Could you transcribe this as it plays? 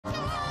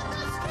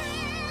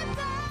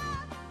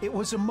It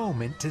was a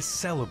moment to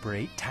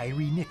celebrate Tyre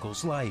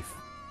Nichols' life,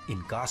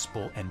 in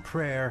gospel and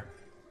prayer,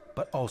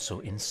 but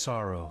also in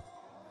sorrow.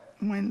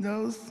 When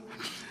those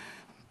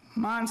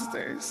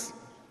monsters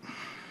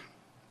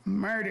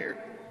murdered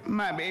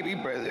my baby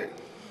brother,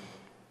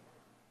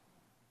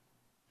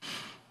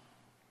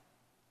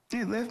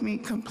 it left me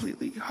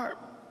completely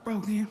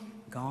heartbroken.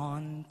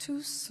 Gone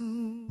too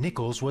soon.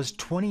 Nichols was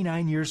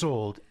 29 years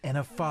old and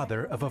a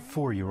father of a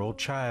 4-year-old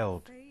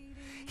child.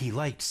 He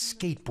liked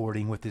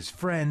skateboarding with his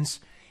friends,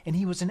 and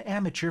he was an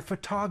amateur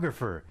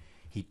photographer.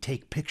 He'd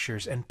take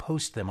pictures and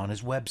post them on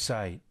his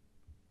website.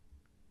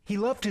 He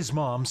loved his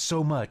mom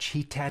so much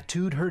he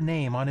tattooed her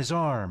name on his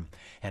arm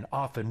and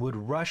often would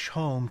rush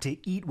home to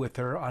eat with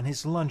her on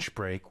his lunch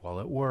break while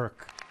at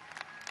work.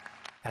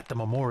 At the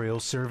memorial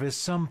service,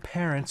 some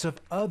parents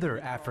of other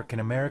African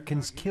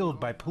Americans killed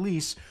by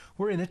police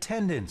were in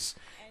attendance.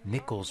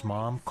 Nichols'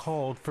 mom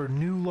called for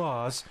new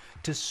laws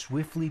to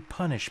swiftly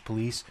punish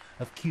police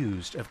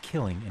accused of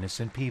killing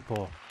innocent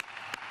people.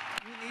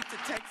 We need to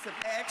take some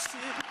action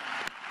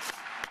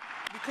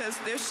because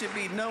there should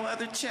be no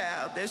other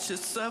child that should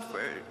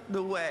suffer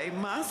the way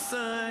my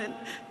son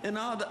and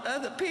all the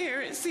other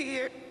parents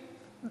here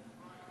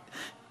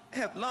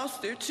have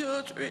lost their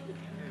children.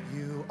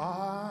 You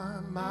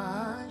are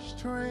my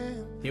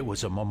strength. It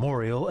was a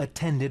memorial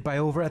attended by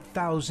over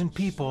 1,000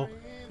 people,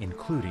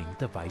 including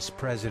the Vice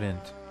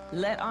President.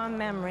 Let our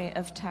memory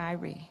of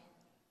Tyre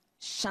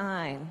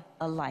shine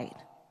a light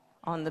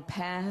on the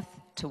path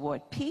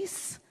toward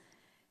peace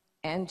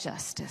and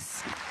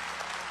justice.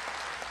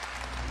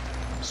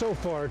 So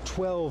far,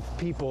 12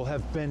 people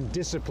have been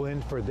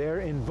disciplined for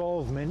their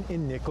involvement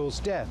in Nichols'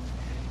 death,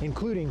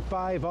 including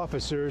 5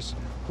 officers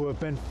who have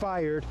been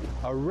fired,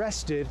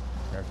 arrested,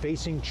 and are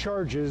facing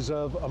charges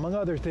of, among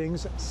other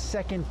things,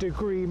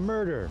 second-degree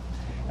murder.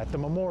 At the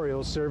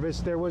memorial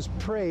service, there was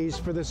praise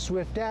for the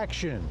swift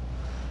action,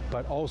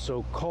 but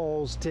also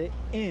calls to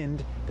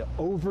end the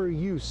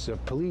overuse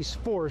of police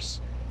force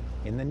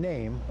in the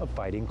name of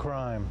fighting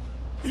crime.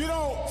 You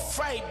don't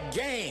fight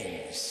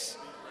gangs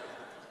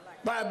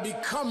by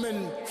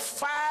becoming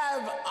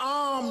 5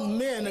 armed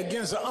men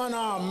against an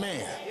unarmed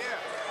man.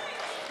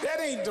 That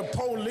ain't the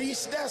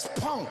police, that's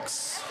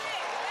punks.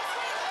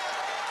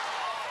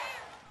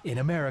 In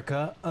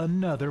America,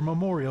 another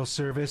memorial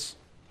service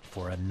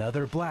for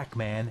another black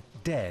man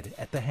dead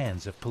at the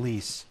hands of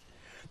police.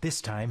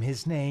 This time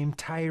his name,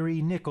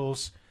 Tyre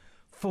Nichols,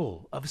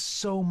 full of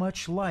so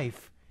much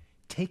life,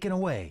 taken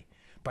away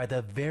by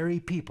the very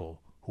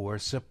people who are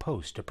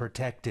supposed to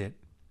protect it.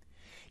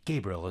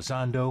 Gabriel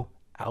Elizondo,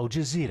 Al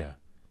Jazeera,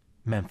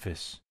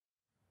 Memphis.